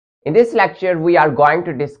In this lecture, we are going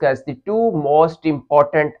to discuss the two most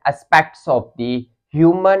important aspects of the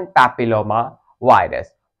human papilloma virus.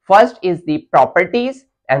 First is the properties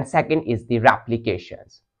and second is the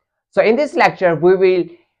replications. So in this lecture, we will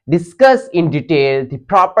discuss in detail the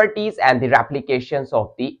properties and the replications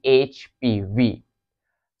of the HPV.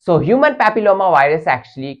 So human papilloma virus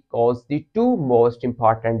actually causes the two most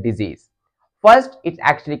important disease. First, it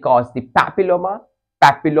actually causes the papilloma.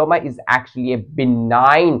 Papilloma is actually a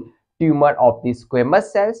benign tumor of the squamous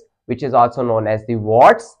cells, which is also known as the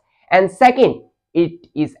warts. And second, it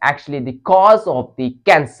is actually the cause of the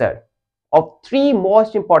cancer of three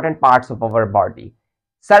most important parts of our body: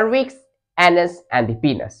 cervix, anus, and the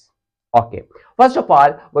penis. Okay, first of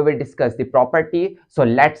all, we will discuss the property. So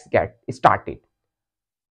let's get started.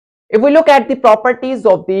 If we look at the properties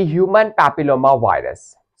of the human papilloma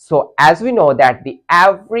virus, so as we know that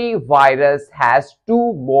every virus has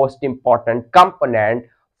two most important components.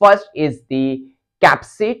 First is the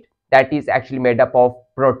capsid, that is actually made up of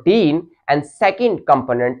protein, and second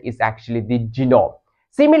component is actually the genome.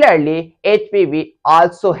 Similarly, HPV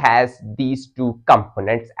also has these two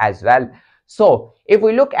components as well. So if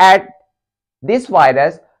we look at this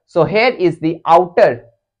virus, so here is the outer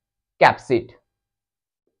capsid.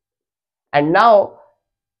 And now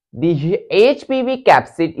the HPV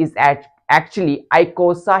capsid is actually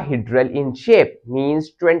icosahedral in shape,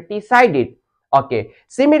 means 20-sided. Okay.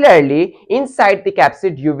 Similarly, inside the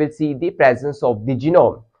capsid, you will see the presence of the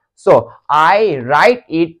genome. So I write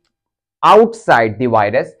it outside the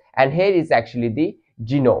virus, and here is actually the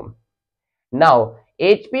genome. Now,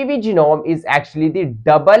 HPV genome is actually the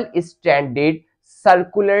double-stranded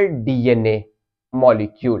circular DNA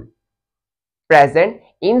molecule present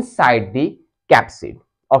inside the capsid.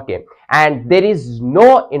 Okay, and there is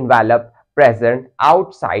no envelope present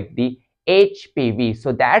outside the HPV.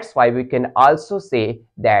 So that's why we can also say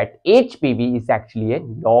that HPV is actually a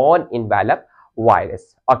non-enveloped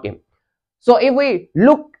virus. Okay, so if we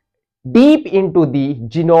look deep into the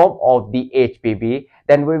genome of the HPV,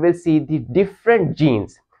 then we will see the different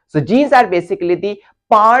genes. So genes are basically the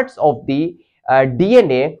parts of the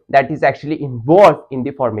DNA that is actually involved in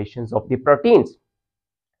the formations of the proteins.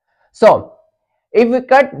 So if we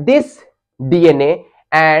cut this DNA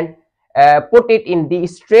and put it in the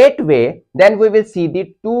straight way, then we will see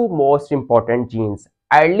the two most important genes: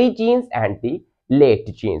 early genes and the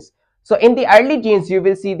late genes. So in the early genes, you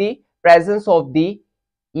will see the presence of the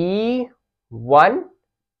E1,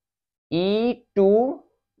 E2,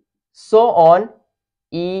 so on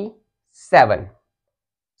E7.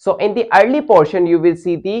 So in the early portion, you will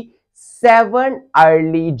see the 7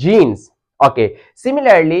 early genes. Okay.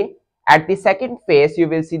 Similarly, at the second phase, you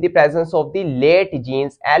will see the presence of the late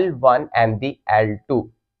genes L1 and the L2.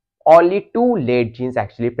 Only 2 late genes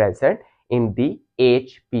actually present in the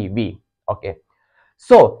HPV. Okay.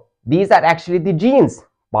 So these are actually the genes,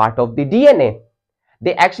 part of the DNA.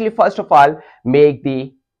 They actually first of all make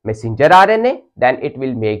the messenger RNA, then it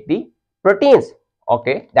will make the proteins.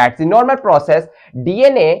 Okay, that's the normal process.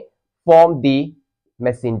 DNA forms the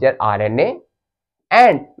messenger RNA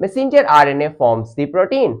and messenger RNA forms the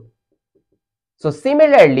protein. So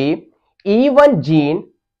similarly, E1 gene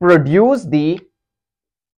produce the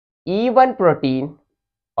E1 protein.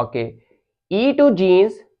 Okay, E2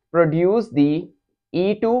 genes produce the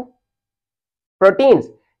E2 proteins.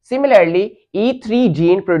 Similarly, E3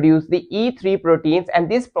 gene produce the E3 proteins, and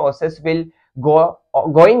this process will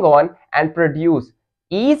going on and produce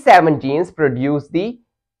E7 genes produce the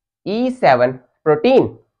E7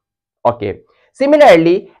 protein. Okay.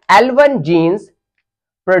 Similarly, L1 genes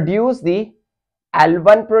produce the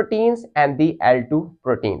L1 proteins and the L2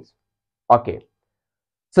 proteins. Okay.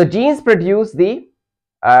 So genes produce the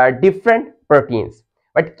different proteins.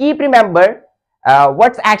 But keep remember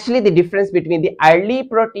what's actually the difference between the early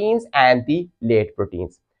proteins and the late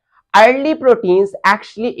proteins. Early proteins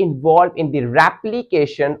actually involved in the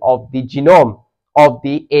replication of the genome of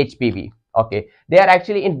the HPV. Okay, they are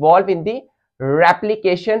actually involved in the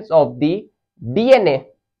replications of the DNA,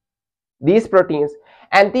 these proteins.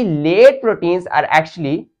 And the late proteins are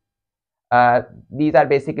actually these are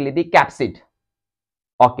basically the capsid.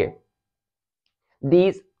 Okay,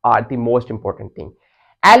 these are the most important thing.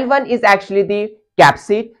 L1 is actually the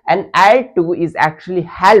capsid and L2 is actually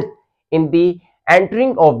help in the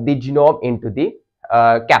entering of the genome into the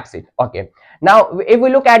capsid. Okay, now if we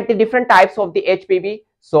look at the different types of the HPV,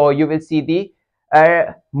 so you will see the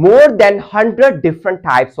more than 100 different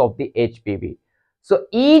types of the HPV. So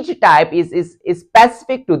each type is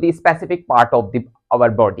specific to the specific part of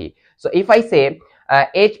our body. So if I say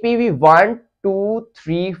HPV 1, 2,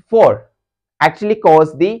 3, 4 actually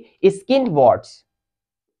cause the skin warts.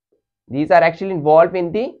 These are actually involved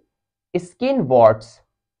in the skin warts.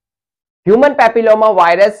 Human papilloma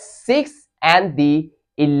virus 6 and the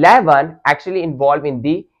 11 actually involved in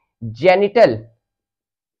the genital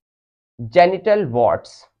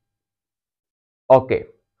warts. Okay.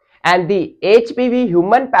 And the HPV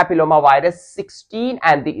human papilloma virus 16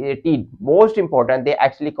 and the 18, most important, they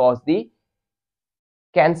actually cause the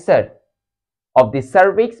cancer of the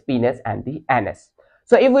cervix, penis, and the anus.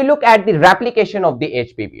 So if we look at the replication of the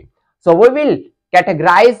HPV, so we will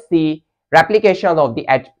categorize the replication of the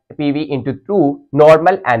HPV into two,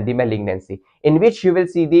 normal and the malignancy, in which you will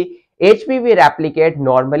see the HPV replicate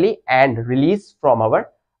normally and release from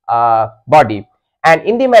our body. And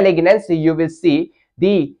in the malignancy, you will see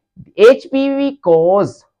the HPV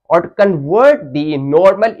cause or convert the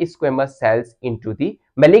normal squamous cells into the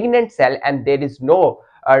malignant cell, and there is no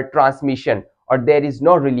transmission, or there is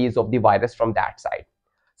no release of the virus from that side.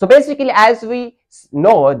 So basically, as we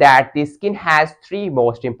know that the skin has three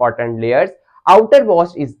most important layers.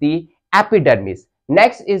 Outermost is the epidermis,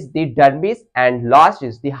 next is the dermis, and last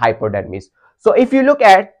is the hypodermis. So if you look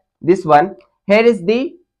at this one, here is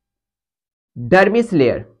the dermis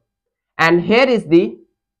layer and here is the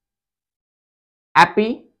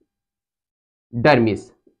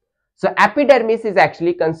epidermis. So epidermis is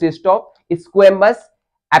actually consists of squamous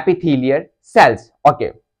epithelial cells.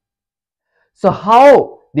 Okay. So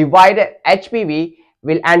how the virus HPV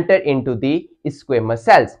will enter into the squamous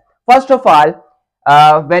cells? First of all,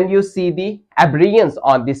 when you see the aberrations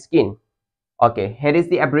on the skin, okay, here is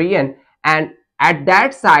the aberration, and at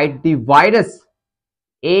that side the virus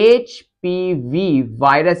HPV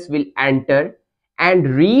virus will enter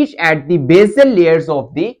and reach at the basal layers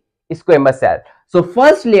of the squamous cell. So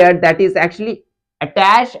first layer that is actually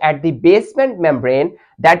attached at the basement membrane,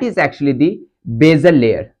 that is actually the basal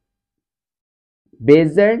layer.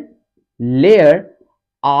 Basal layer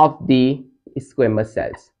of the squamous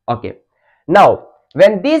cells. Okay. Now,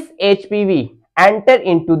 when this HPV enter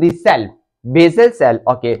into the cell, basal cell,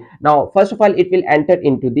 okay, now first of all it will enter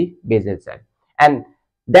into the basal cell and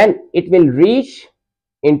then it will reach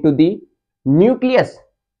into the nucleus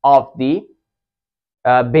of the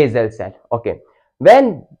basal cell. Okay.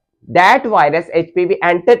 When that virus HPV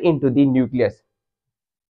enter into the nucleus,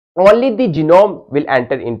 only the genome will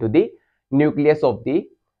enter into the nucleus of the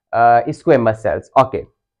squamous cells. Okay.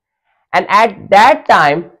 And at that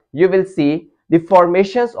time you will see the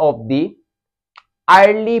formations of the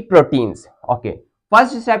early proteins. Okay.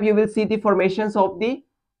 First step, you will see the formations of the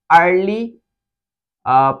early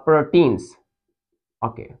proteins.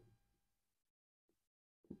 Okay.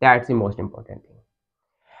 That's the most important thing.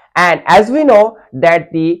 And as we know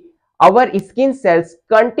that our skin cells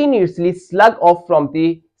continuously slug off from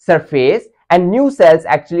the surface and new cells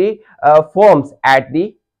actually forms at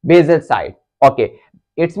the basal side. Okay,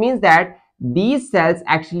 it means that these cells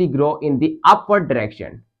actually grow in the upward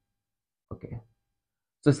direction. Okay,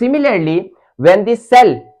 so similarly, when the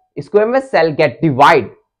squamous cell get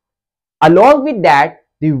divided, along with that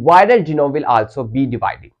the viral genome will also be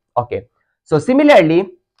divided. Okay, so similarly,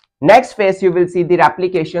 next phase you will see the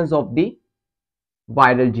replications of the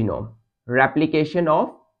viral genome. Replication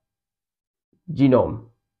of genome.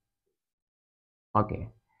 Okay,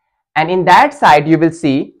 and in that side you will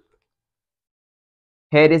see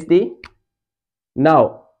here is the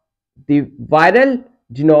now the viral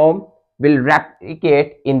genome will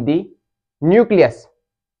replicate in the nucleus.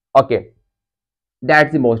 Okay,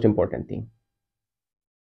 that's the most important thing.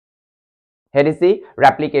 Here is the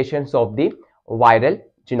replications of the viral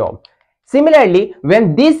genome. Similarly,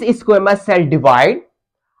 when this squamous cell divide,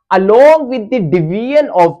 along with the division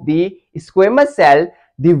of the squamous cell,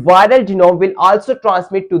 the viral genome will also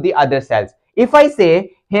transmit to the other cells. If I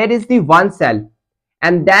say here is the one cell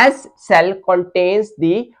and that cell contains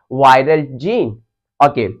the viral gene.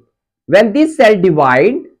 Okay, when this cell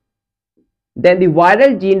divide, then the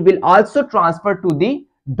viral gene will also transfer to the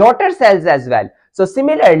daughter cells as well. So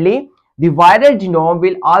similarly, the viral genome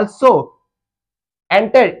will also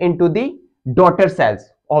enter into the daughter cells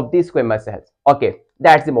of the squamous cells. Okay,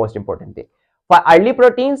 that's the most important thing. For early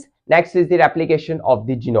proteins, next is the replication of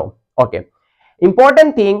the genome. Okay,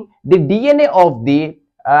 important thing, the DNA of the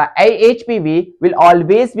HPV will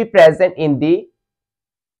always be present in the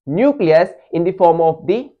nucleus in the form of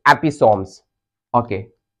the episomes. Okay,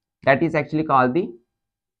 that is actually called the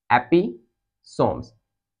episomes.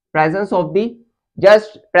 Presence of the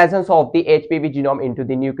HPV genome into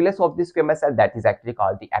the nucleus of the squamous cell, that is actually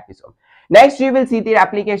called the episome. Next, you will see the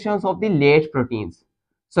replications of the late proteins.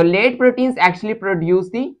 So late proteins actually produce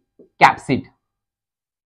the capsid.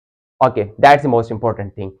 Okay, that's the most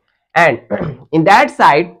important thing. And in that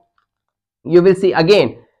side, you will see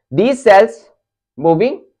again these cells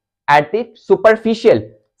moving at the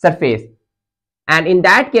superficial surface, and in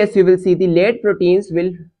that case you will see the late proteins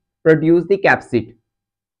will produce the capsid.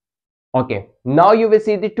 Okay, now you will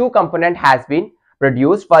see the two component has been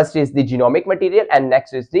produced. First is the genomic material and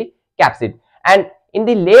next is the capsid, and in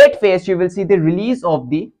the late phase you will see the release of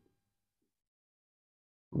the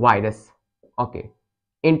virus, okay,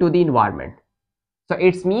 into the environment. So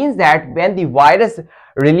it means that when the virus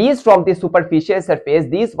released from the superficial surface,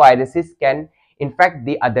 these viruses can infect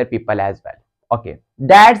the other people as well. Okay,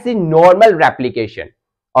 that's the normal replication.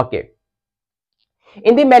 Okay,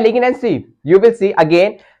 in the malignancy you will see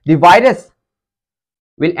again the virus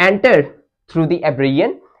will enter through the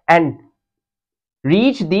embryon and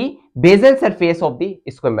reach the basal surface of the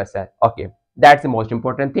squamous cell. Okay, that's the most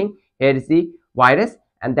important thing. Here is the virus,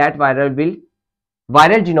 and that viral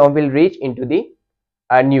genome will reach into the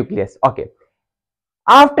nucleus. Okay,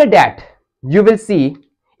 after that you will see,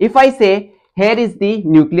 if I say here is the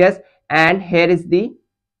nucleus and here is the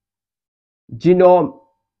genome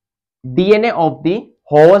DNA of the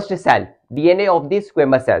host cell, DNA of the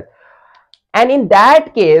squamous cell, and in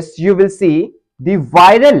that case you will see the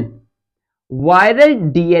viral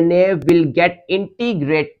DNA will get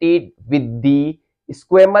integrated with the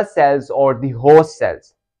squamous cells or the host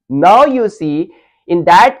cells. Now you see, in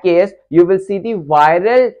that case you will see the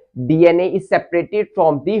viral DNA is separated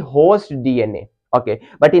from the host DNA. Okay,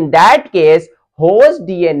 but in that case host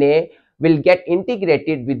DNA will get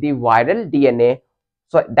integrated with the viral DNA.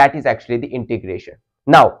 So that is actually the integration.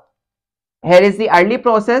 Now here is the early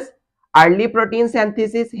process, early protein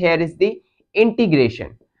synthesis. Here is the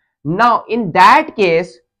integration. Now in that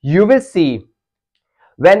case you will see,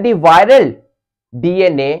 when the viral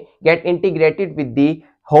DNA get integrated with the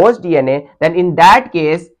host DNA, then in that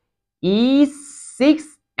case E6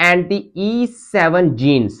 and the E7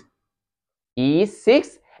 genes,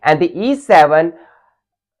 E6 and the E7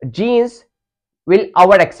 genes will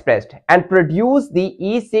overexpressed and produce the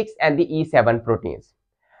E6 and the E7 proteins.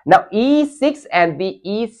 Now E6 and the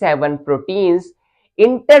E7 proteins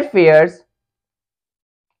interferes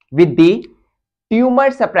with the tumor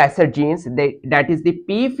suppressor genes, that is the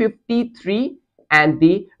P53 and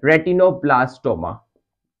the retinoblastoma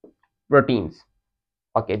proteins.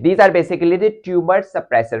 Okay, these are basically the tumor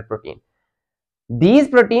suppressor protein. These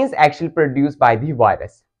proteins actually produced by the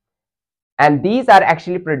virus, and these are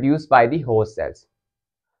actually produced by the host cells.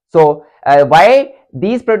 So why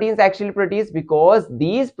these proteins actually produce? Because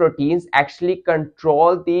these proteins actually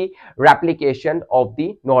control the replication of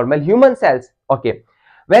the normal human cells. Okay,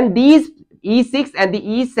 when these E6 and the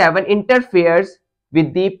E7 interferes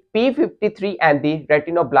with the P53 and the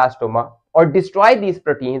retinoblastoma or destroy these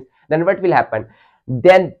proteins, then what will happen?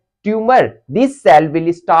 Then this cell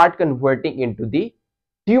will start converting into the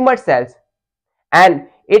tumor cells, and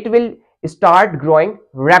it will start growing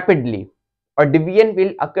rapidly, or division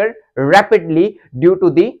will occur rapidly due to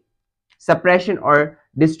the suppression or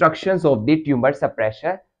destructions of the tumor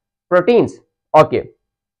suppressor proteins. Okay,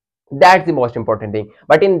 that's the most important thing.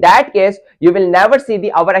 But in that case you will never see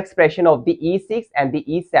the overexpression of the E6 and the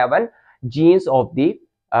E7 genes of the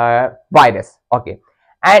virus. Okay,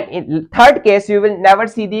 and in third case you will never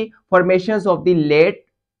see the formations of the late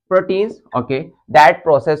proteins. Okay, that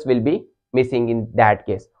process will be missing in that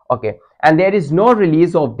case. Okay, and there is no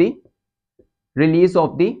release of the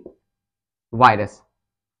virus,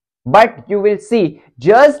 but you will see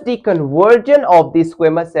just the conversion of the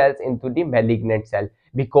squamous cells into the malignant cell,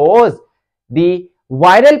 because the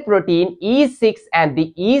viral protein E6 and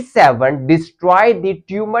the E7 destroy the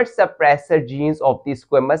tumor suppressor genes of the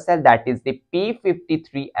squamous cell, that is the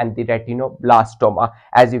P53 and the retinoblastoma,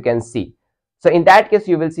 as you can see. So in that case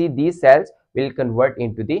you will see these cells will convert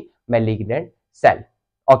into the malignant cell.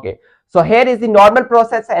 Okay, so here is the normal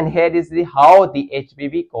process, and here is the how the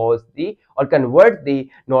HPV cause the or convert the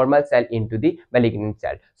normal cell into the malignant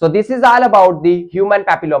cell. So this is all about the human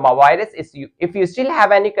papilloma virus. If you still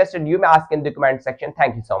have any question, you may ask in the comment section.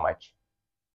 Thank you so much.